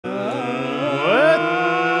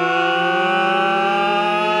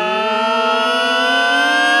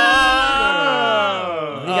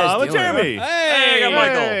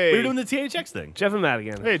Michael. Hey. We were doing the THX thing. Jeff and Matt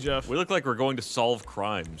again. Hey, Jeff. We look like we're going to solve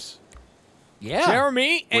crimes. Yeah.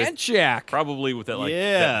 Jeremy and Jack. Probably with that like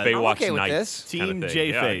Yeah. that Baywatch okay with Nights this. kind Team of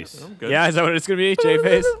thing. J-Face. Yeah, I'm good. Yeah, is that what it's gonna be?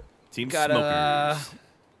 J-Face. Team Got Smokers.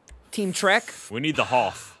 Team Trek. We need the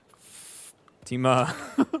Hoff. Team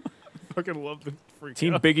Fucking love the freak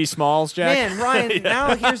Team out. Biggie Smalls, Jack. Man, Ryan.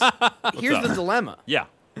 Now here's the dilemma. Yeah.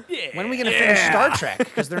 When are we gonna finish Star Trek?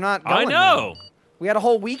 Because they're not going I know. now. We had a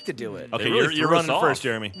whole week to do it. Okay, They really you're threw us running off. first,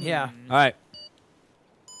 Jeremy. Yeah. All right.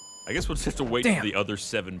 I guess we'll just have to wait Damn. for the other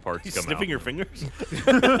 7 parts He's to come sniffing out. your fingers.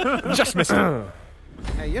 Just missed it.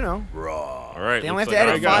 Hey, you know. All right. They only looks have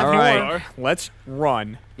to like edit I got 5 All All more. right. Let's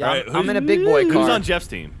run. Yeah, All right, I'm in a big boy car. Who's on Jeff's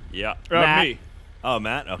team? Yeah. Matt. Me. Oh,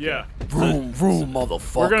 Matt? Okay. Yeah. Vroom, vroom,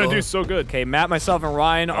 motherfucker. We're gonna do so good. Okay, Matt, myself, and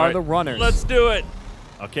Ryan All are right, the runners. Let's do it.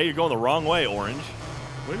 Okay, you're going the wrong way, Orange.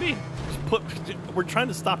 What do you mean? We're trying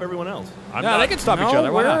to stop everyone else. I'm Yeah, not, they can stop each No,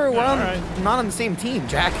 other. Why not? we're on, Alright. not on the same team,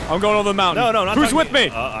 Jack. I'm going over the mountain. No, not Who's talking- with me?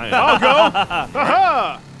 I am. I'll go.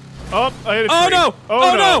 Aha! Oh, I hit a Oh tree. no!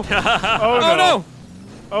 Oh, Oh no! no! Oh no! Oh no!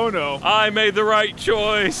 Oh no! I made the right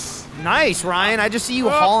choice. Nice, Ryan. I just see you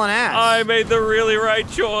hauling ass. I made the really right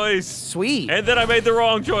choice. Sweet. And then I made the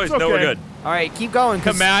wrong choice. It's No, we're okay. good. All right, keep going,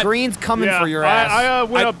 because Matt. Green's coming Yeah, for your ass. I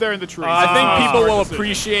went I- up there in the tree. I think people will Decision.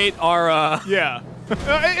 appreciate our. Yeah.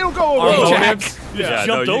 It'll go Our over. motives. Yeah.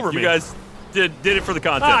 jumped no, over you me. guys did it for the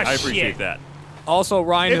content. Ah, I appreciate shit. that. Also,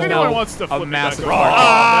 Ryan If is anyone now wants to a flip me back massive over. part.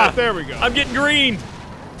 Ah! There we go. I'm getting greened.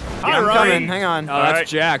 Hi, I'm Ryan. coming. Hang on. Oh, that's right.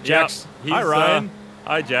 Jack. Yep. Jack's. He's, Hi, Ryan.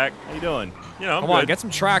 Hi, Jack. How you doing? You know, I'm Come on, good. get some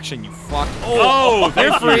traction, you fuck. Oh, You're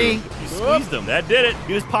thank free. you. You squeezed him. That did it.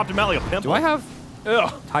 You just popped him out like a pimple. Do I have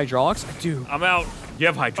Ugh. hydraulics? I do. I'm out. You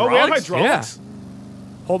have Oh, hydraulics? we have hydraulics.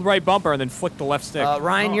 Hold right bumper and then flick the left stick.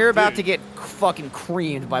 Ryan, Oh, you're about dude. to get fucking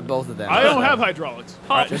creamed by both of them. I don't have hydraulics.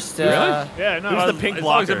 Just Yeah, no. Who's the pink As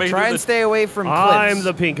long as it blocker? makes try it and the- stay away from cliffs. I'm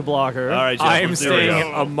the pink blocker. All right, Jeff, I am let's do it.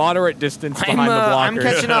 staying a moderate distance I'm, behind the blocker. I'm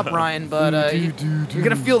catching up, Ryan, but you're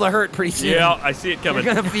gonna feel the hurt pretty soon. Yeah, I see it You're coming.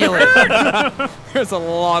 gonna feel it. There's a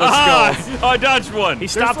lot of Ah, skulls. I dodged one. He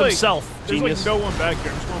stopped like- himself. There's Genius. like no one back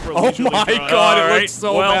here. I'm just going for a Oh leisurely my drive. God, it All right. looks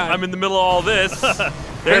so well, bad. I'm in the middle of all this.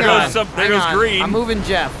 Hang There on, goes hang on. green. I'm moving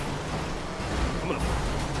Jeff.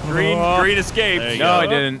 Green escaped. There you No, go. I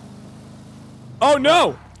didn't. Oh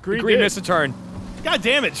no! Green The green did. missed a turn. God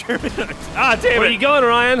damn it, Jeremy. Ah, damn Where it. you going,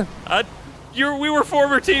 Ryan? We were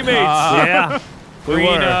former teammates. Yeah.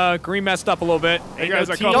 Green messed up a little bit. Hey, Ain't guys,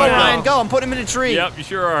 no I team caught Go, my now. Ryan, go. I'm putting him in a tree. Yep, you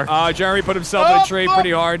sure are. Jeremy put himself in a tree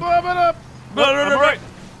pretty hard. Up. I'm all right.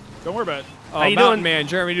 Don't worry about it. Oh, How you Mountain doing? Man,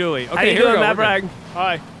 Jeremy Dooley. Okay, How you here doing, we go. Matt We're Bragg? good.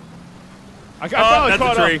 Hi. I Oh, finally that's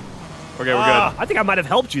caught the tree. up. Okay, we're I think I might have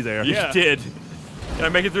helped you there. good. You Yeah. did. Can I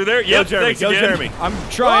make it through there? Go, Yep, Jeremy. thanks Go, again. Jeremy. I'm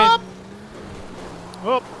trying.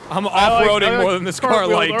 Oh, I'm I like- off-roading I like more than this car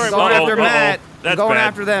cartwheels. likes. All right, Going Uh-oh, after uh-oh. Matt. That's going bad.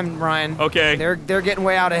 after them, Ryan. Okay. They're getting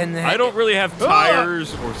way out in the I don't really have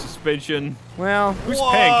tires or suspension. Well, who's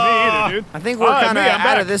paying me either, dude? I think we're Hi, kind of me, I'm out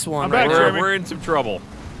back. of this one I'm right back, now. Jeremy. We're in some trouble.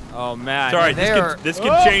 Oh, Matt. It's all right. They're- This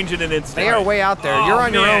can change in an instant. They are way out there. Oh, You're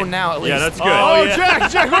on your man. own now, at least. Yeah, that's good. Oh, yeah.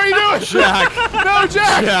 Jack, what are you doing? Jack. No,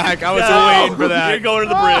 Jack. Jack, I was No. waiting for that. You're going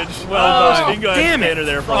to the bridge. Well done. You can go ahead and stand her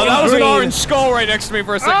there for Oh, a that was an Green. orange skull right next to me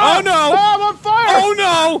for a second. Ah, Oh, no! I'm on fire. Oh,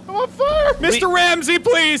 no! I'm on fire. Mr. Ramsey,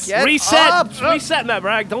 please! Get Reset. up. Reset, Matt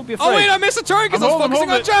Bragg. Don't be afraid. Oh, wait, I missed a turn because I was I'm focusing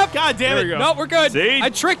holding on Jeff. God damn There it. you go. No, we're good. See? I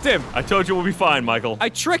tricked him. I told you we'll be fine, Michael. I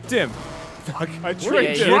tricked him. I Yeah,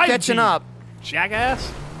 tricked you're you. Right, catching Pete. up.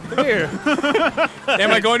 Jackass. Come here.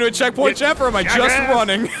 Am I going to a checkpoint, Jeff, or am I just Jackass.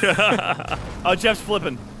 running? Oh, Jeff's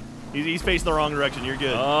flipping. He's facing the wrong direction. You're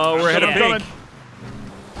good. Oh, we're ahead of I'm pink. coming.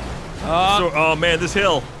 Oh, man, this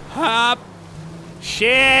hill. Hop.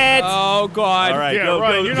 Shit. Oh, God. All right, Yeah, go,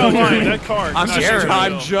 right. go, You're go, not lying. Jeremy. That car. is I'm not just, steering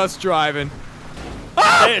I'm wheel. just driving.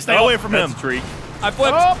 Stay away from him. That's a treat. I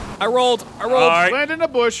flipped. Oh. I rolled. I rolled. All right. Land in a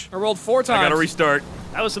bush. I rolled 4 I times. gotta restart.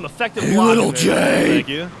 That was some effective blocking there. Thank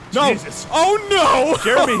you. No. Oh, no.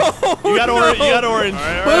 Jeremy, you got orange. You got orange.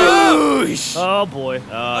 Oh, boy.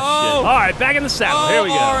 Oh, All right, back in the saddle. Here we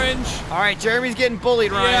go. Orange. All right, Jeremy's getting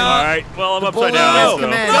bullied, Ryan. Yeah. All right. Well, I'm upside bullet down. has So.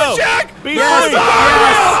 come in. No, Jack. Be Yes. free.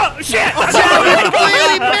 Yes. Shit. Jeremy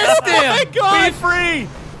completely missed Oh, my him. God. Be free.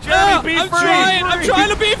 Ah, Jeremy, be I'm free. trying. I'm trying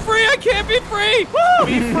to be free. I can't be free.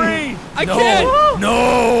 Be free. I can't.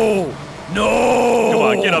 No. No. Come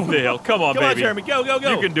on, get up the hill. Come on, Come on, baby. Jeremy. Go, go,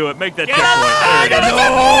 go. You can do it. Make that Get checkpoint. There you go.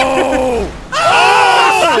 No.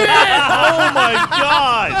 Oh my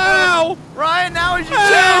God. Ow. Ryan, now is your Ow.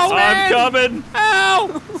 chance, I'm man. coming.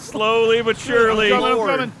 Ow. Slowly but surely. I'm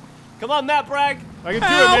coming. Come on, Matt Bragg. I can do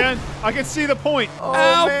Ow. it, man. I can see the point. Oh,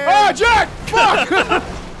 Ow. man. Ah, Jack! Fuck!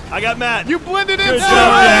 I got Matt. You blended in so job,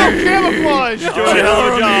 well. Jack. Camouflage. Doing a hell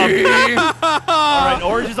of a job. All right,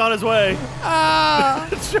 Orange is on his way. I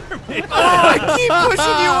keep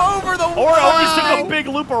pushing you over the wall. Orange took a big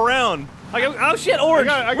loop around. Oh shit, Orange.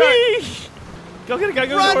 I got it. Go get it, go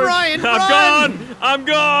get it. Run, Orange. Ryan, I'm run. gone. I'm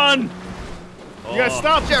gone. You gotta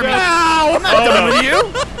stop, Jeremy. Jack. I'm not done with you.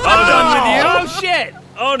 I'm done with you. Oh shit.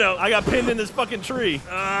 Oh no. I got pinned in this fucking tree.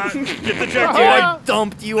 Get the checkpoint. Uh-huh.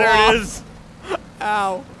 Dumped you There off. it is.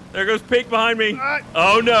 Ow. There goes Pink behind me. Uh,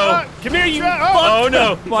 Oh no. Come here, you. Jack, Oh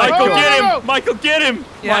no. Michael, go, get go, him. go. Michael, get him.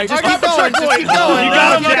 Yeah, Mike, just I keep got the going. Just checkpoint. keep going. You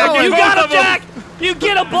got him, Keep Jack. going. You You got both him, of 'em. Jack. You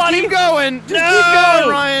get him, buddy. Keep going. Just No. keep going,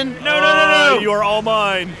 Ryan. No, no, no, no. You are all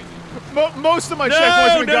mine. Most of my No, checkpoints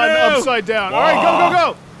have been no, gotten no. upside down. All right,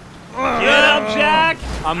 go. Get him, Jack.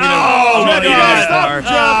 I'm gonna. Oh, I'm my gonna You get gotta God. that stop, car.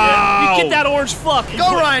 Jack. You get that orange fuck.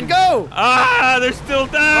 Go, Ryan, go. Ah, there's still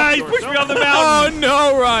He pushed me off the Oh mountain.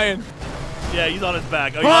 no, Ryan. Yeah, he's on his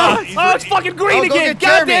back. Oh, it's fucking green Oh, go again. get God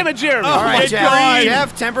Jeremy. damn it, Jeremy. All right, my Jeff. God.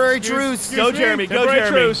 Jeff, temporary truce. Go, Jeremy. Go, Temporary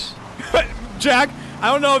Jeremy. truce. Jack,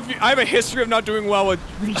 I don't know if I have a history of not doing well with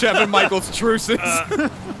Jeff and Michael's truces.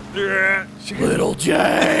 Little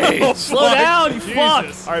Jay. Slow down, you fuck.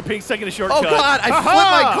 Jesus. All right, Pink's taking a Oh, shortcut. God. I flipped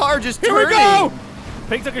my car just Here we turning. go.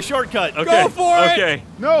 Pink took a shortcut. Okay. Go for it. Okay.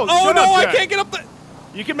 No, Oh shut no, up, I Jack. can't get up the.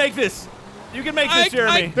 You can make this. You can make I- this,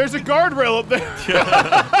 Jeremy. There's a guardrail up there.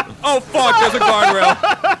 Oh fuck, there's a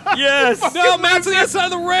guardrail. Yes. No, Matt's on the other side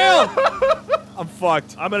of the rail. I'm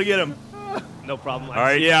fucked. I'm gonna get him. No problem. All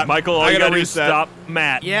right. Yeah, Michael, all I you gotta gotta do is reset. stop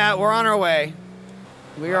Matt. Yeah, we're on our way.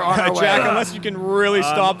 We are on our way. Jack, unless you can really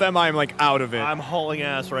stop them, I'm like out of it. I'm hauling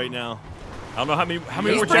ass right now. I don't know how many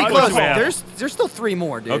He's more pretty checkpoints close. we have. There's still 3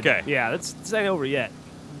 more, dude. Okay. Yeah, this ain't over yet.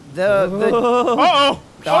 The Uh-oh.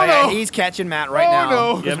 oh, yeah, no. he's catching Matt right Oh, now.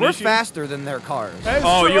 no. Because Yeah, we're Michi? faster than their cars. That's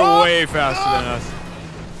Oh, true. you're way faster than us.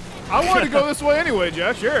 I wanted to go this way anyway,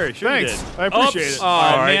 Jack. Sure you Thanks. did. I appreciate Oops. it. Oh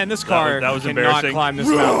All right. man, this That car was- that was cannot embarrassing. climb this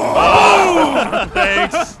mountain.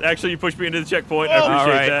 Thanks. Actually, you pushed me into the checkpoint. I Oh, appreciate all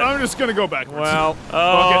right. that. I'm just gonna go backwards. Well, Oh,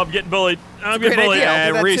 Fuck it. I'm getting bullied. I'm great getting bullied. idea. I'll do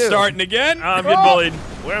and that too. restarting again. I'm getting bullied.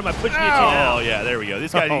 Where am I pushing you to Ow. now? Oh, yeah, there we go.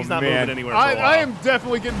 This guy, Oh, he's not man. moving anywhere for a while. I am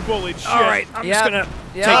definitely getting bullied. Shit. All right. I'm just gonna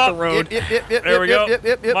Yep. take the road. Yep, There we go.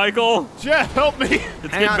 Yep. Michael, Jeff, help me. it's Hang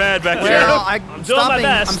getting on. bad back Well, here. I'm doing my stopping.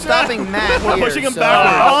 best. I'm stopping Matt We're here. pushing him so-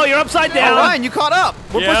 backwards. Oh, you're upside Oh, down. Ryan, you caught up.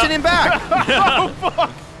 We're Yeah. pushing him back.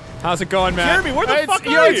 How's it going, Matt? Jeremy, where the fuck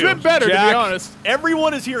You know, are it's you? been better, to Jack? be honest.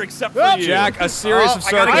 Everyone is here except for Oh, you. Jack, a series Oh, of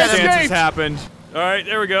I gotta get him. circumstances Escaped. happened. All right,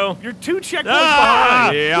 there we go. You're 2 checkpoints Ah!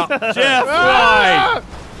 behind. Yeah. Jeff, Ah! why?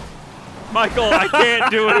 Michael, I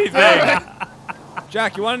can't do anything.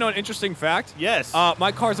 Jack, you want to know an interesting fact? Yes.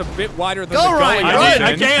 My car's a bit wider than Go, the Ryan, gully go. it's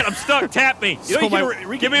I in. can't. I'm stuck. Tap me. you know, you so can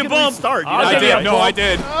my- give me a bump. Restart. You I'll know, I give you you did. a No, I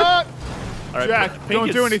did. Ah! All right, Jack, Pink don't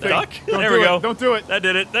is do anything. stuck. Don't There do we it. go. Don't do it. That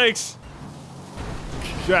did it. Thanks.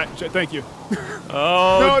 Jack, thank you.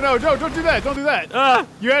 Oh. No, don't do that. Don't do that. Ah.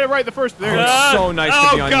 You had it right the first. There. It's Ah. so nice Oh,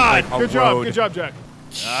 to be on God. like, a Good job. road. Good job, Jack.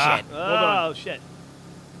 Shit. Oh, shit.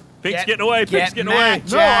 Pink's Get- getting away. Pink's Get getting Matt, away. No,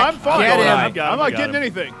 Jack. I'm fine. Get I him. got him, I'm I not got getting him.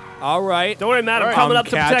 anything. All right. Don't worry, Matt. I'm All right. coming I'm up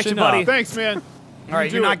to protect you, catching up. buddy. Thanks, man. All right,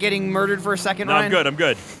 do you're not it. getting murdered for a second, No, Ryan? I'm good. I'm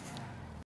good.